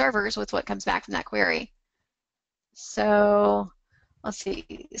populating servers with what comes back from that query. So let's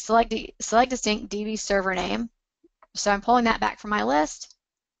see, select distinct DB server name. So I'm pulling that back from my list,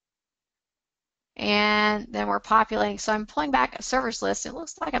 and then we're populating. So I'm pulling back a servers list. It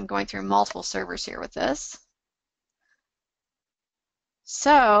looks like I'm going through multiple servers here with this.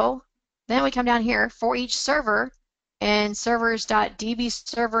 So then we come down here for each server in servers.db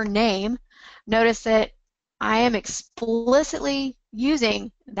server name. Notice that I am explicitly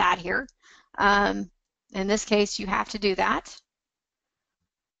using that here. In this case, you have to do that.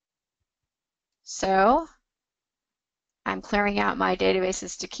 So I'm clearing out my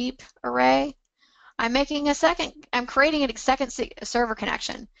databases to keep array. I'm creating a second server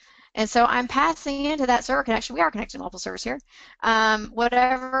connection. And so I'm passing into that server connection. We are connecting multiple servers here.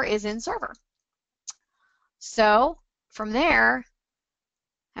 Whatever is in server. So from there,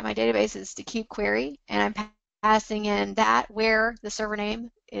 I have my databases to keep query, and I'm passing in that where the server name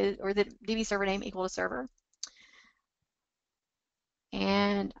is, or the DB server name equal to server.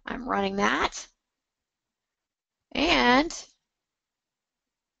 And I'm running that. And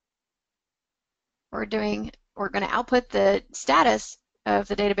we're going to output the status of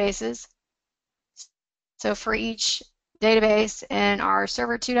the databases. So for each database in our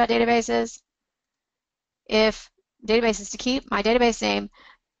server2.databases, if database is to keep, my database name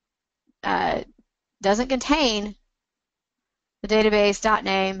doesn't contain the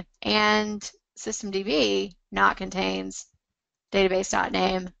database.name, and systemdb not contains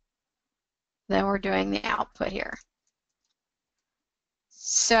database.name, then we're doing the output here.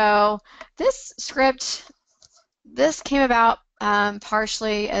 So this script, this came about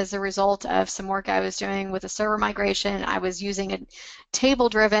partially as a result of some work I was doing with a server migration. I was using a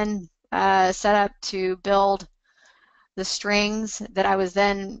table-driven setup to build the strings that I was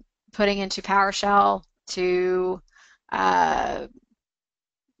then putting into PowerShell to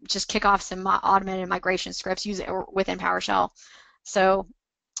just kick off some automated migration scripts within PowerShell. So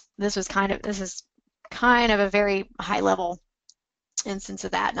this is kind of a very high-level instance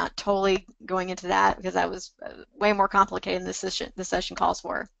of that, not totally going into that because that was way more complicated than this session calls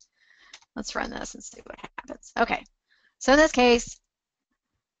for. Let's run this and see what happens. Okay, so in this case,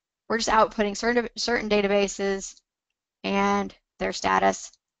 we're just outputting certain databases and their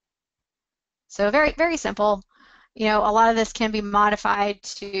status. So very, very simple. You know, a lot of this can be modified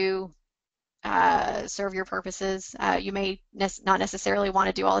to serve your purposes. You may not necessarily want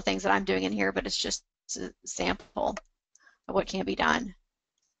to do all the things that I'm doing in here, but it's just a sample of what can be done.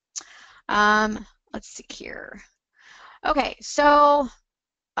 Let's see here. Okay, so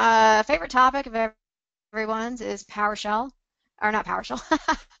favorite topic of everyone's is PowerShell, or not PowerShell,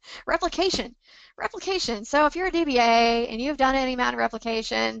 replication. Replication. So if you're a DBA and you've done any amount of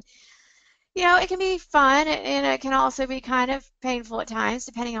replication, you know, it can be fun and it can also be kind of painful at times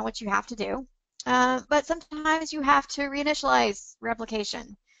depending on what you have to do. But sometimes you have to reinitialize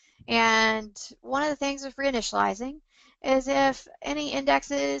replication. And one of the things with reinitializing is if any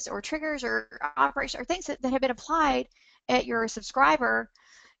indexes or triggers or operations or things that have been applied at your subscriber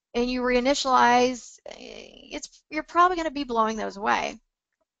and you reinitialize, you're probably going to be blowing those away.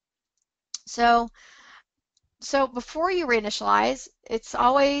 So before you reinitialize, it's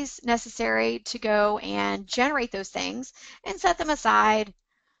always necessary to go and generate those things and set them aside,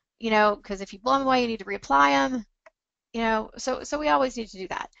 you know, because if you blow them away, you need to reapply them, you know, so we always need to do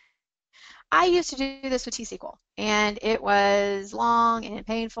that. I used to do this with T-SQL, and it was long and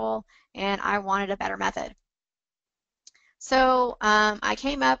painful, and I wanted a better method. So I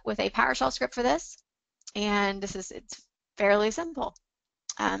came up with a PowerShell script for this, and it's fairly simple.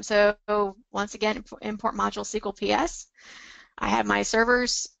 So once again, import module SQL PS. I have my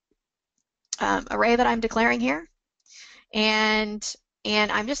servers array that I'm declaring here, and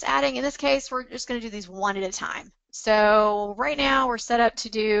I'm just adding, in this case, we're just going to do these one at a time. So right now we're set up to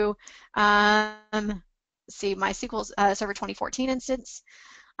do, see, my SQL Server 2014 instance.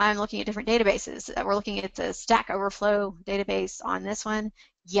 I'm looking at different databases. We're looking at the Stack Overflow database on this one.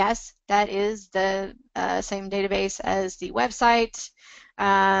 Yes, that is the same database as the website.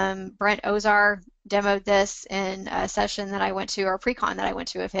 Brent Ozar demoed this in a session that I went to, or a pre-con that I went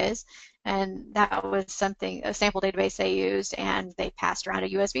to of his, and that was something, a sample database they used, and they passed around a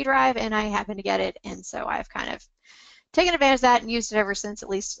USB drive, and I happened to get it, and so I've kind of taken advantage of that and used it ever since, at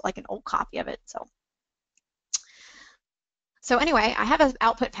least like an old copy of it. So anyway, I have an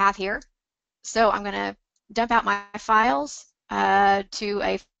output path here, so I'm going to dump out my files to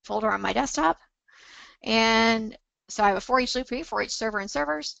a folder on my desktop, and so I have a for each loop here for each server and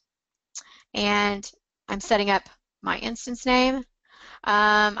servers, and I'm setting up my instance name.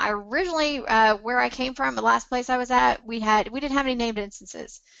 I originally, where I came from, the last place I was at, we didn't have any named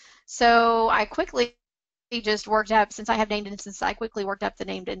instances. So I quickly just worked up, since I have named instances, I quickly worked up the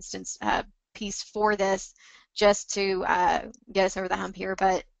named instance piece for this just to get us over the hump here.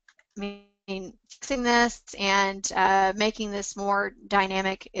 But I mean, fixing this and making this more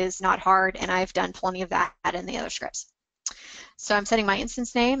dynamic is not hard, and I've done plenty of that in the other scripts. So I'm setting my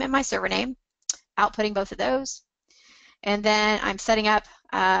instance name and my server name, outputting both of those. And then I'm setting up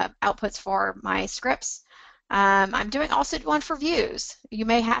outputs for my scripts. I'm doing also one for views. You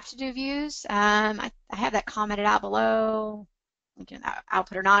may have to do views. I have that commented out below. You can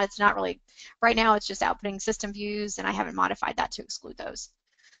output or not. It's not really, right now it's just outputting system views, and I haven't modified that to exclude those.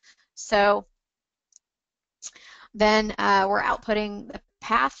 So then we're outputting the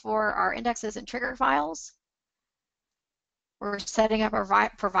path for our indexes and trigger files. We're setting up our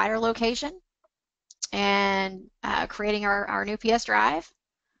provider location and creating our new PS drive,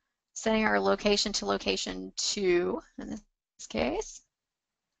 setting our location to location 2 in this case,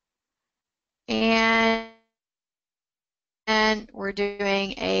 and we're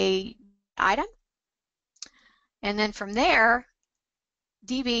doing a item, and then from there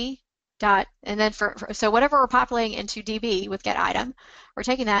db dot, and then so whatever we're populating into db with get item, we're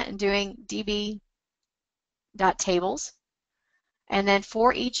taking that and doing db dot tables, and then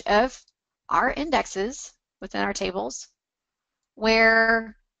for each of our indexes within our tables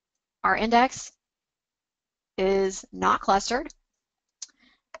where our index is not clustered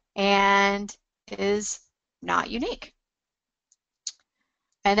and is not unique.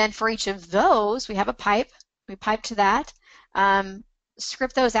 And then for each of those, we have a pipe. We pipe to that,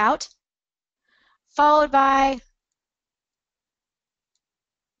 script those out, followed by,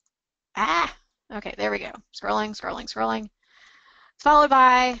 okay, there we go. Scrolling, scrolling, scrolling. Followed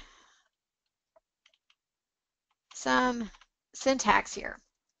by some syntax here.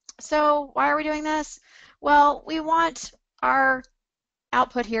 So why are we doing this? Well, we want our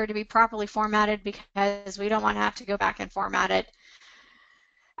output here to be properly formatted because we don't want to have to go back and format it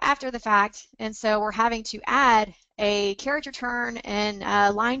after the fact, and so we're having to add a carriage return and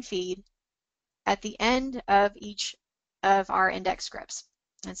a line feed at the end of each of our index scripts.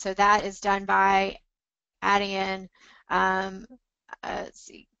 And so that is done by adding in let's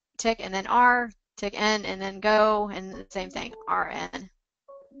see, tick and then R, tick N and then go, and the same thing, RN.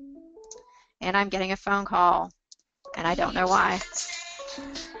 And I'm getting a phone call, and I don't know why.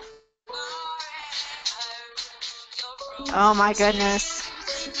 Oh my goodness.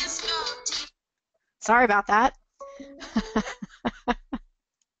 Sorry about that.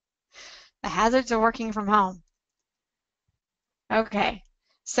 The hazards of working from home. Okay,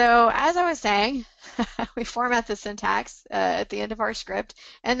 so as I was saying, we format the syntax at the end of our script,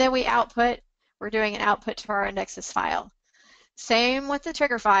 and then we output, we're doing an output to our indexes file. Same with the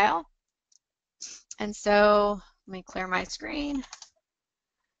trigger file. And so let me clear my screen,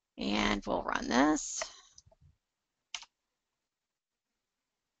 and we'll run this.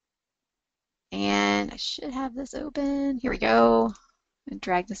 And I should have this open. Here we go. And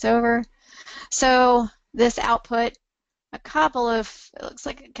drag this over. So this output a couple of, it looks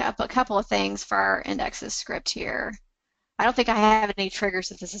like a couple of things for our indexes script here. I don't think I have any triggers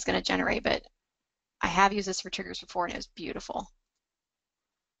that this is going to generate, but I have used this for triggers before, and it was beautiful.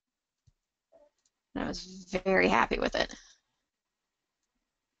 And I was very happy with it.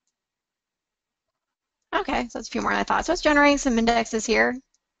 Okay, so that's a few more than I thought. So it's generating some indexes here.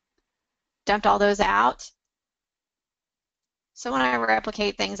 Dumped all those out. So when I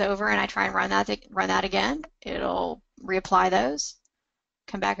replicate things over and I try and run that again, it'll reapply those.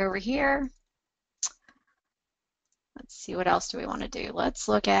 Come back over here. Let's see, what else do we want to do? Let's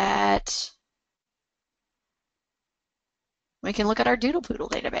look at, we can look at our Doodle Poodle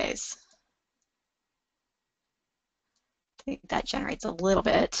database. I think that generates a little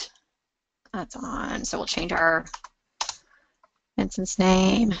bit. That's on, so we'll change our instance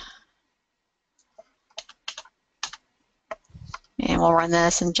name. And we'll run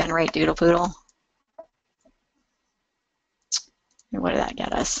this and generate Doodle Poodle. And what did that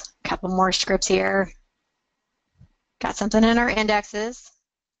get us? A couple more scripts here. Got something in our indexes.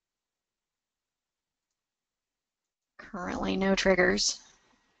 Currently no triggers.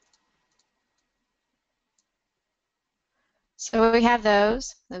 So we have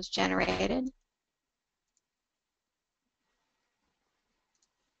those generated.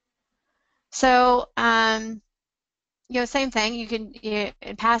 So, same thing. You can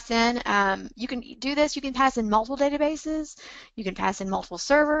pass in. You can do this. You can pass in multiple databases. You can pass in multiple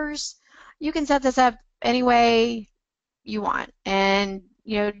servers. You can set this up any way you want, and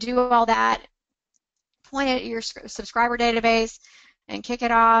do all that. Point it at your subscriber database and kick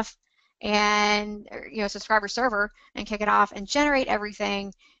it off, and subscriber server, and kick it off and generate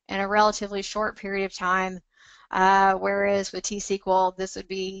everything in a relatively short period of time. Whereas with T-SQL, this would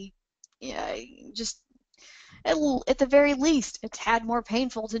be just at the very least a tad more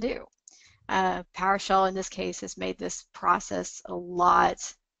painful to do. PowerShell in this case has made this process a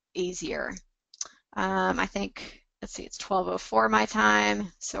lot easier. I think, let's see, it's 12:04 my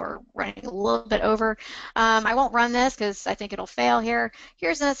time, so we're running a little bit over. I won't run this because I think it'll fail here.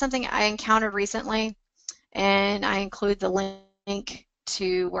 Here's something I encountered recently, and I include the link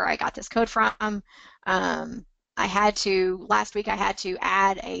to where I got this code from. Last week I had to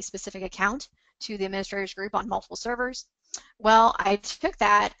add a specific account to the administrators group on multiple servers. Well, I took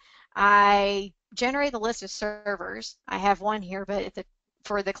that, I generated the list of servers. I have one here, but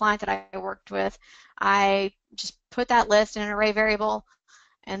for the client that I worked with, I just put that list in an array variable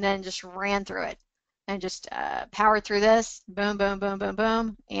and then just ran through it and just powered through this, boom, boom, boom, boom,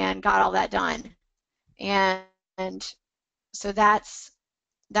 boom, and got all that done. And so that's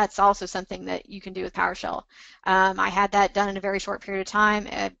also something that you can do with PowerShell. I had that done in a very short period of time.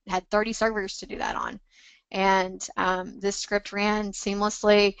 I had 30 servers to do that on. And this script ran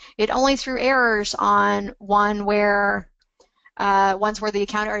seamlessly. It only threw errors on ones where the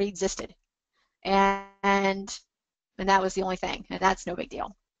account already existed. And that was the only thing, and that's no big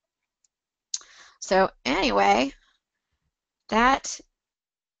deal. So anyway, that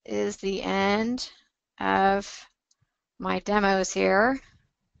is the end of my demos here.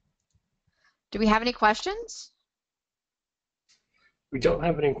 Do we have any questions? We don't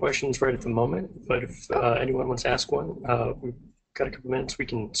have any questions right at the moment, but if anyone wants to ask one, we've got a couple minutes. We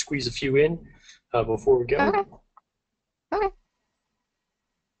can squeeze a few in before we go. Okay. Okay.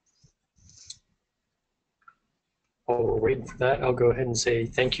 While we're waiting for that, I'll go ahead and say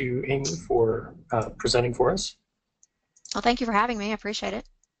thank you, Amy, for presenting for us. Well, thank you for having me. I appreciate it.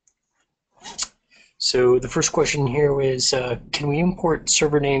 So the first question here is, can we import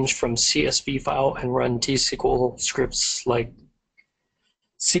server names from CSV file and run T-SQL scripts like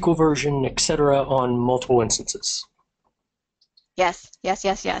SQL version, etc., on multiple instances? Yes, yes,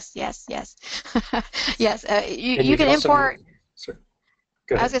 yes, yes, yes, yes. Yes, you you can import. Sorry.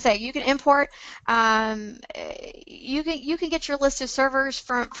 Go ahead. I was gonna say you can import. You can get your list of servers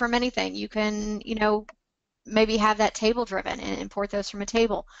from anything. You can maybe have that table driven and import those from a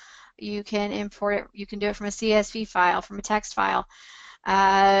table. You can import it. You can do it from a CSV file, from a text file.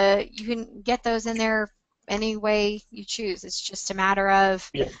 You can get those in there any way you choose. It's just a matter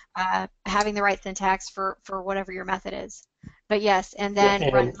of having the right syntax for whatever your method is. But yes, and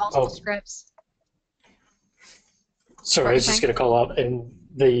then run multiple scripts. Sorry, I was just going to call out, and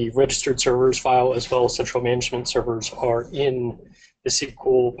the registered servers file as well as central management servers are in the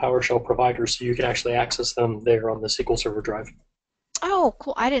SQL PowerShell provider, so you can actually access them there on the SQL Server drive. Oh,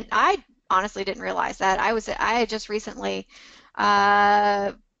 cool! I honestly didn't realize that. I had just recently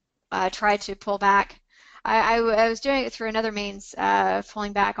tried to pull back. I was doing it through another means,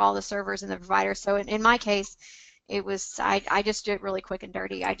 pulling back all the servers in the provider. So in my case, it was I just did it really quick and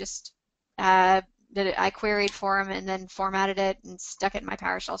dirty. I just did it. I queried for them and then formatted it and stuck it in my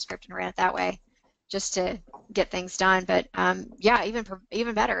PowerShell script and ran it that way, just to get things done. But yeah,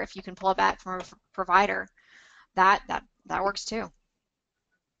 even better if you can pull it back from a provider. That works too.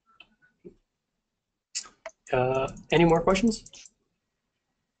 Any more questions?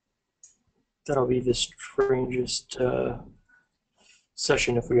 That'll be the strangest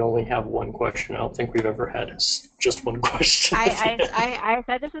session if we only have one question. I don't think we've ever had just one question. I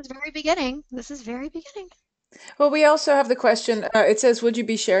said this is very beginning. This is very beginning. Well, we also have the question. It says, "Would you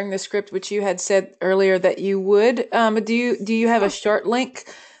be sharing the script?" Which you had said earlier that you would. Do you have a short link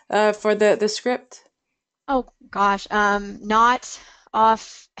for the script? Oh gosh, not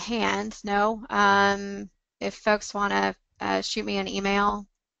offhand. No. If folks want to shoot me an email.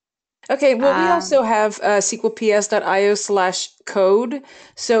 Okay, well, we also have sqlps.io/code.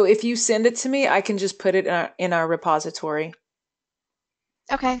 So if you send it to me, I can just put it in our repository.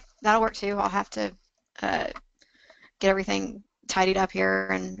 Okay, that'll work too. I'll have to get everything tidied up here,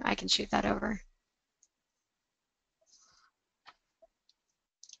 and I can shoot that over.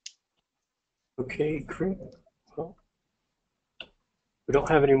 Okay, great. Well, We don't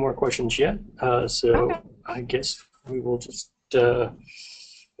have any more questions yet, so Okay. I guess we will just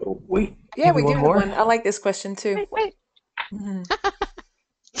wait. Yeah, Maybe we do one have more. one. I like this question too. Wait. Mhm.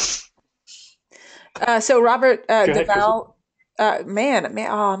 So Robert Go ahead, Chrissy. Deval, I'm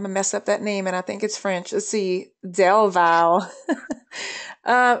gonna mess up that name, and I think it's French. Let's see, Delval.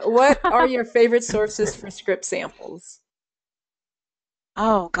 What are your favorite sources for script samples?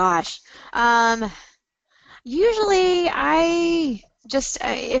 Oh gosh. Um, Usually I just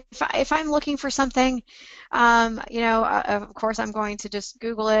if I'm looking for something, of course I'm going to just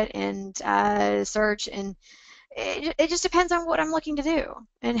Google it and search, and it just depends on what I'm looking to do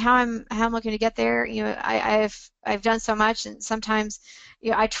and how I'm looking to get there. I've done so much, and sometimes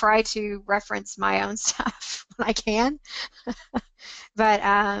I try to reference my own stuff when I can. But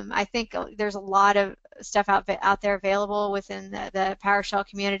I think there's a lot of stuff out there available within the PowerShell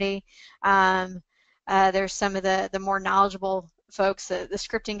community. Um, there's some of the more knowledgeable folks, the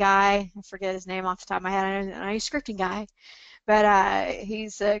scripting guy, I forget his name off the top of my head, I know he's a scripting guy, but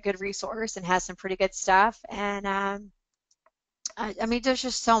he's a good resource and has some pretty good stuff. And I mean, there's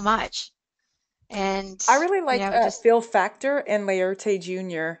just so much. And, I really like just, Phil Factor and Laerte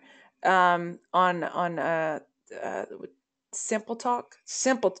Jr. On uh, Simple Talk.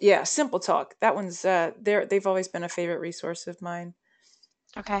 Simple Talk. That one's they've always been a favorite resource of mine.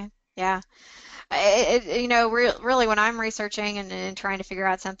 okay, yeah. Really when I'm researching and trying to figure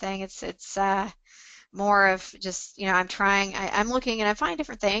out something, it's more of just, I'm looking and I find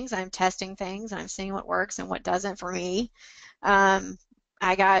different things, I'm testing things, and I'm seeing what works and what doesn't for me. Um,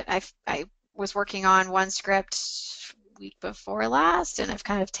 I was working on one script week before last, and I've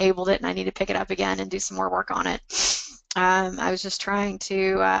kind of tabled it, and I need to pick it up again and do some more work on it. I was just trying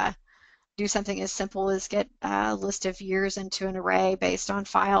to do something as simple as get a list of years into an array based on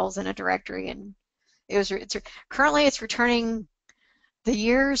files in a directory, and currently it's returning the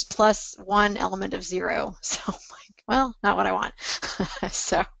years plus one element of zero. So I'm like, well, not what I want.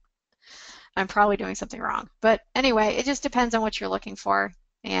 So I'm probably doing something wrong. But anyway, it just depends on what you're looking for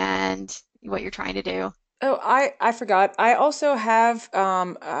and what you're trying to do. Oh, I forgot. I also have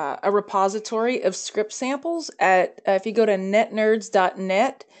a repository of script samples at if you go to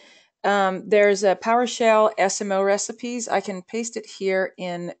netnerds.net. There's a PowerShell SMO recipes. I can paste it here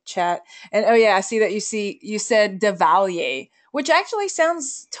in chat. And oh yeah, I see that you said Devalier, which actually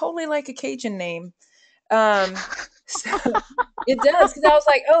sounds totally like a Cajun name. So it does, because I was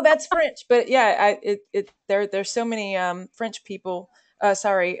like, oh, that's French. But yeah, there's so many French people.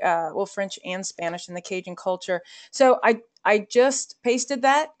 French and Spanish in the Cajun culture. So I just pasted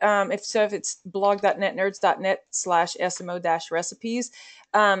that. If it's blog.netnerds.net/smo-recipes.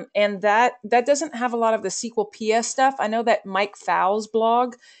 And that doesn't have a lot of the SQL PS stuff. I know that Mike Fowle's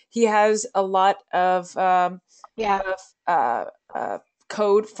blog, he has a lot Yeah, of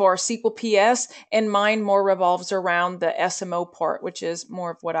code for SQL PS, and mine more revolves around the SMO part, which is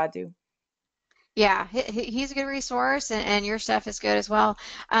more of what I do. yeah, he's a good resource, and your stuff is good as well.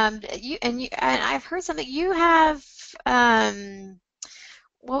 And I've heard something you have.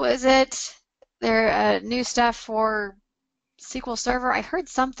 What was it? There new stuff for SQL Server. I heard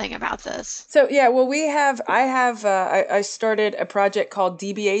something about this. So yeah, well, I started a project called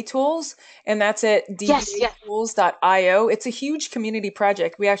DBA Tools, and that's at Yes, yes. dbatools.io. It's a huge community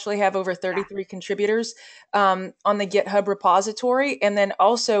project. We actually have over Yeah. 33 contributors on the GitHub repository, and then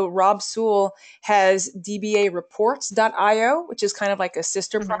also Rob Sewell has dbareports.io, which is kind of like a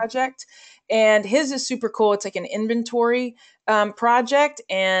sister Hmm. project. And his is super cool. It's like an inventory project,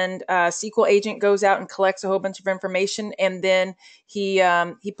 and SQL agent goes out and collects a whole bunch of information, and then he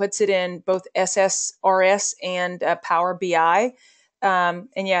puts it in both SSRS and Power BI. And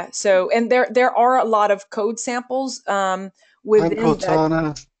yeah, and there are a lot of code samples And within that.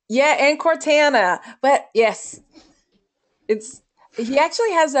 Cortana. Yeah, and Cortana. But yes, it's he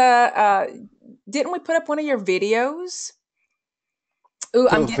actually has a. Didn't we put up one of your videos? Ooh,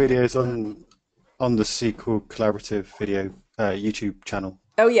 Put I'm up getting. videos on the SQL Collaborative video YouTube channel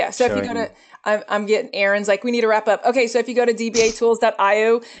Oh yeah. So if you go to, showing. I'm getting errands. Like, we need to wrap up. Okay. So if you go to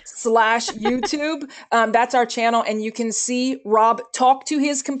dbatools.io/YouTube, that's our channel, and you can see Rob talk to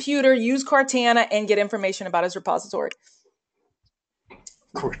his computer, use Cortana, and get information about his repository.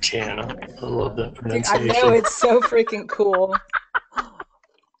 Cortana. I love that Dude, I know, pronunciation. it's so freaking cool.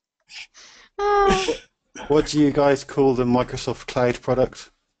 Ah, What do you guys call the Microsoft Cloud product?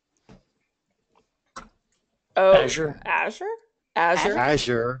 Oh, Azure. Azure? Azure? Azure?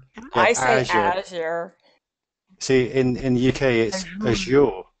 Azure. Yeah, I say Azure. Azure. See, in the UK it's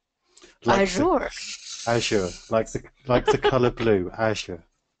Azure. Azure, Azure. like the color blue, Azure.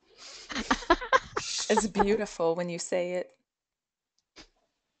 It's beautiful when you say it.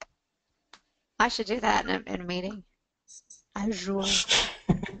 I should do that in a meeting. Bonjour.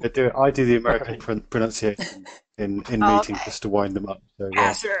 I do the American pronunciation in Oh, meetings okay. just to wind them up. So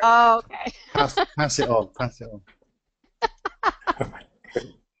Sure. Oh, okay. pass it on, pass it on.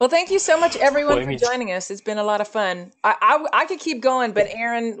 Well, thank you so much, everyone, Well, for Amy, joining us. It's been a lot of fun. I could keep going, but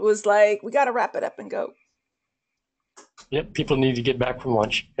Aaron was like, we got to wrap it up and go. yep, people need to get back from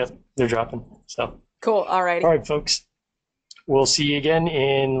lunch. Yep, they're dropping. So, Cool. All righty. all right, folks. We'll see you again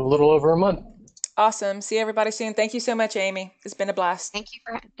in a little over a month. Awesome. See everybody soon. Thank you so much, Amy. It's been a blast. Thank you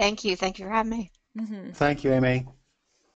for having me. Mm-hmm. Thank you, Amy.